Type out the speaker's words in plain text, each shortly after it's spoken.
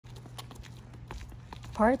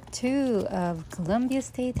part 2 of Columbia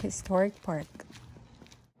State Historic Park.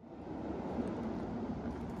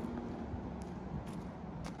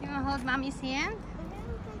 You want to hold Mommy's hand?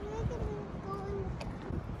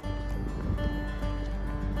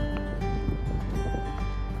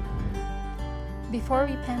 Before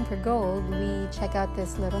we pan for gold, we check out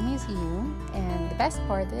this little museum, and the best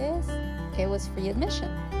part is it was free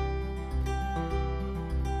admission.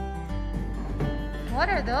 What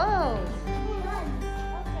are those?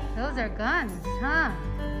 Those are guns, huh?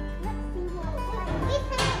 He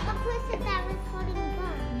said a person that was holding a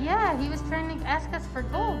gun. Yeah, he was trying to ask us for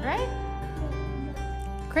gold, right?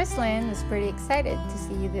 Crislin was pretty excited to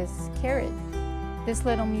see this carrot. This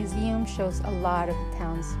little museum shows a lot of the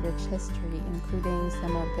town's rich history, including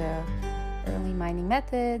some of the early mining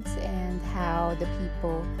methods and how the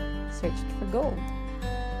people searched for gold.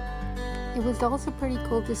 It was also pretty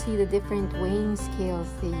cool to see the different weighing scales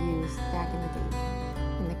they used back in the day.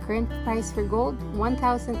 And the current price for gold,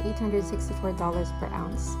 $1,864 per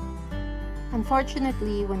ounce.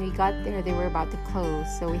 Unfortunately, when we got there, they were about to close,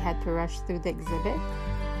 so we had to rush through the exhibit.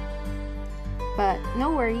 But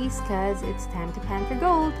no worries, cause it's time to pan for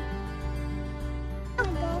gold. Go to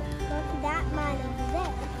that mine over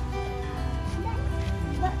there.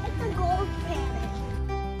 But it's a gold pan.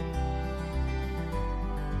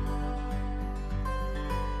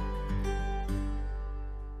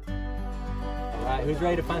 Alright, who's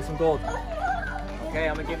ready to find some gold? Okay,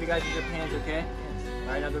 I'm gonna give you guys your pans, okay?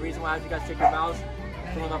 Alright, now the reason why I have you guys take your mouths,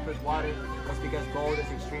 fill them up with water, that's because gold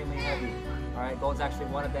is extremely heavy. Alright, gold's actually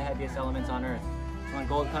one of the heaviest elements on Earth. So when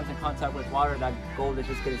gold comes in contact with water, that gold is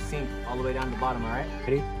just gonna sink all the way down to the bottom, alright?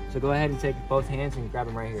 Ready? So go ahead and take both hands and grab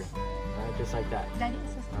them right here. Alright, just like that.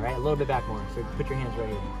 Alright, a little bit back more. So put your hands right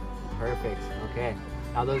here. Perfect, okay.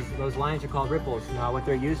 Now those lines are called ripples. Now what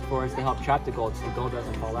they're used for is to help trap the gold so the gold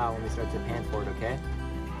doesn't fall out when we start to pan for it, okay?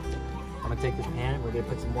 I'm gonna take this pan and we're gonna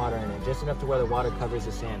put some water in it, just enough to where the water covers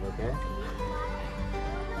the sand, okay?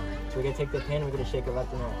 So we're gonna take the pan and we're gonna shake it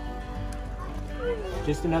left and right.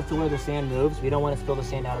 Just enough to where the sand moves. We don't want to spill the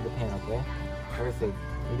sand out of the pan, okay? Perfect.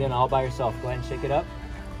 You're doing it all by yourself. Go ahead and shake it up.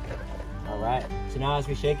 All right. So now as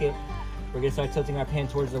we shake it, we're gonna start tilting our pan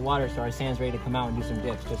towards the water so our sand's ready to come out and do some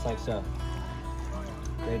dips, just like so.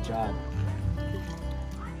 Great job.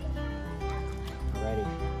 Alrighty.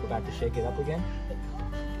 Go back to shake it up again.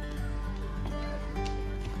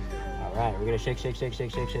 All right. We're gonna shake, shake, shake,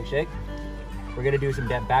 shake, shake, shake, shake. We're gonna do some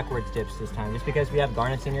backwards dips this time, just because we have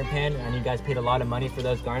garnets in your pan and you guys paid a lot of money for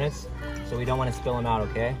those garnets, so we don't want to spill them out,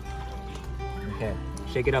 okay? Okay,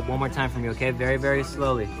 shake it up one more time for me, okay? Very, very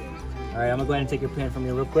slowly. All right, I'm gonna go ahead and take your pan from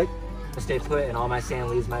you real quick. Stay put and all my sand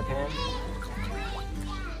leaves my pan.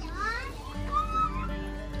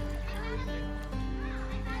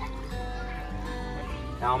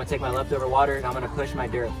 Now I'm gonna take my leftover water and I'm gonna push my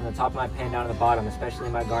dirt from the top of my pan down to the bottom, especially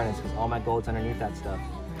my garnets, because all my gold's underneath that stuff.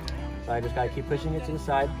 So I just gotta keep pushing it to the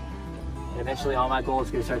side, and eventually all my gold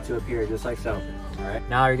is gonna start to appear, just like so. All right.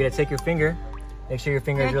 Now you're gonna take your finger, make sure your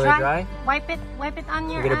finger is really dry. Wipe it on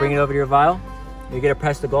your. You're gonna bring it over to your vial. You're gonna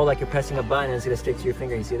press the gold like you're pressing a button, and it's gonna stick to your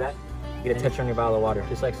finger. You see that? You're gonna touch on your vial of water,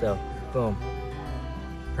 just like so. Boom.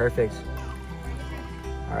 Perfect.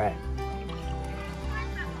 All right.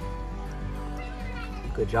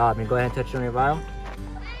 Good job. And go ahead and touch it on your vial.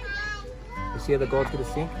 You see how the gold's gonna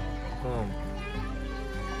sink? Boom.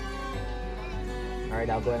 All right,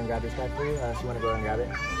 I'll go ahead and grab this guy for you, unless you want to go ahead and grab it.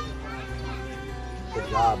 Good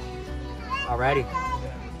job. Alrighty.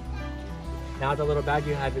 Now with the little bag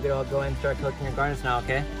you have, you're gonna go ahead and start collecting your garnets now,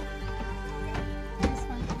 okay?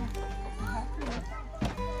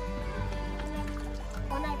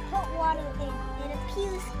 When I put water in, it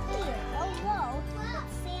appears clear. Although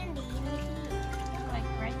it's sandy in here. Like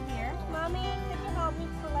right here. Mommy, could you help me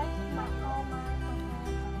collect all my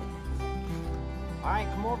Alright,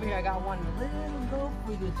 come over here. I got one little gold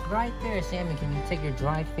for you. It's right there, Sammy. Can you take your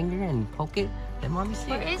dry finger and poke it? Let Mommy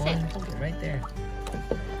see it. Where is Go ahead it? and poke it right there.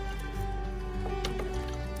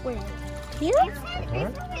 Where? Here?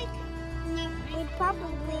 Huh? We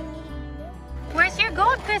probably need Where's your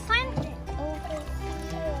gold, Crislin?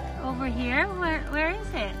 over here. Over here? Where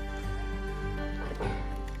is it?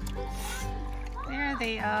 There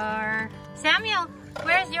they are. Samuel,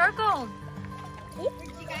 where's your gold?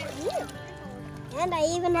 Here. And I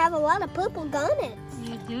even have a lot of purple garnets.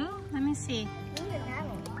 You do? Let me see. Did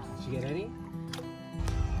you get any?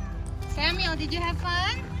 Samuel, did you have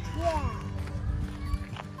fun? Yeah.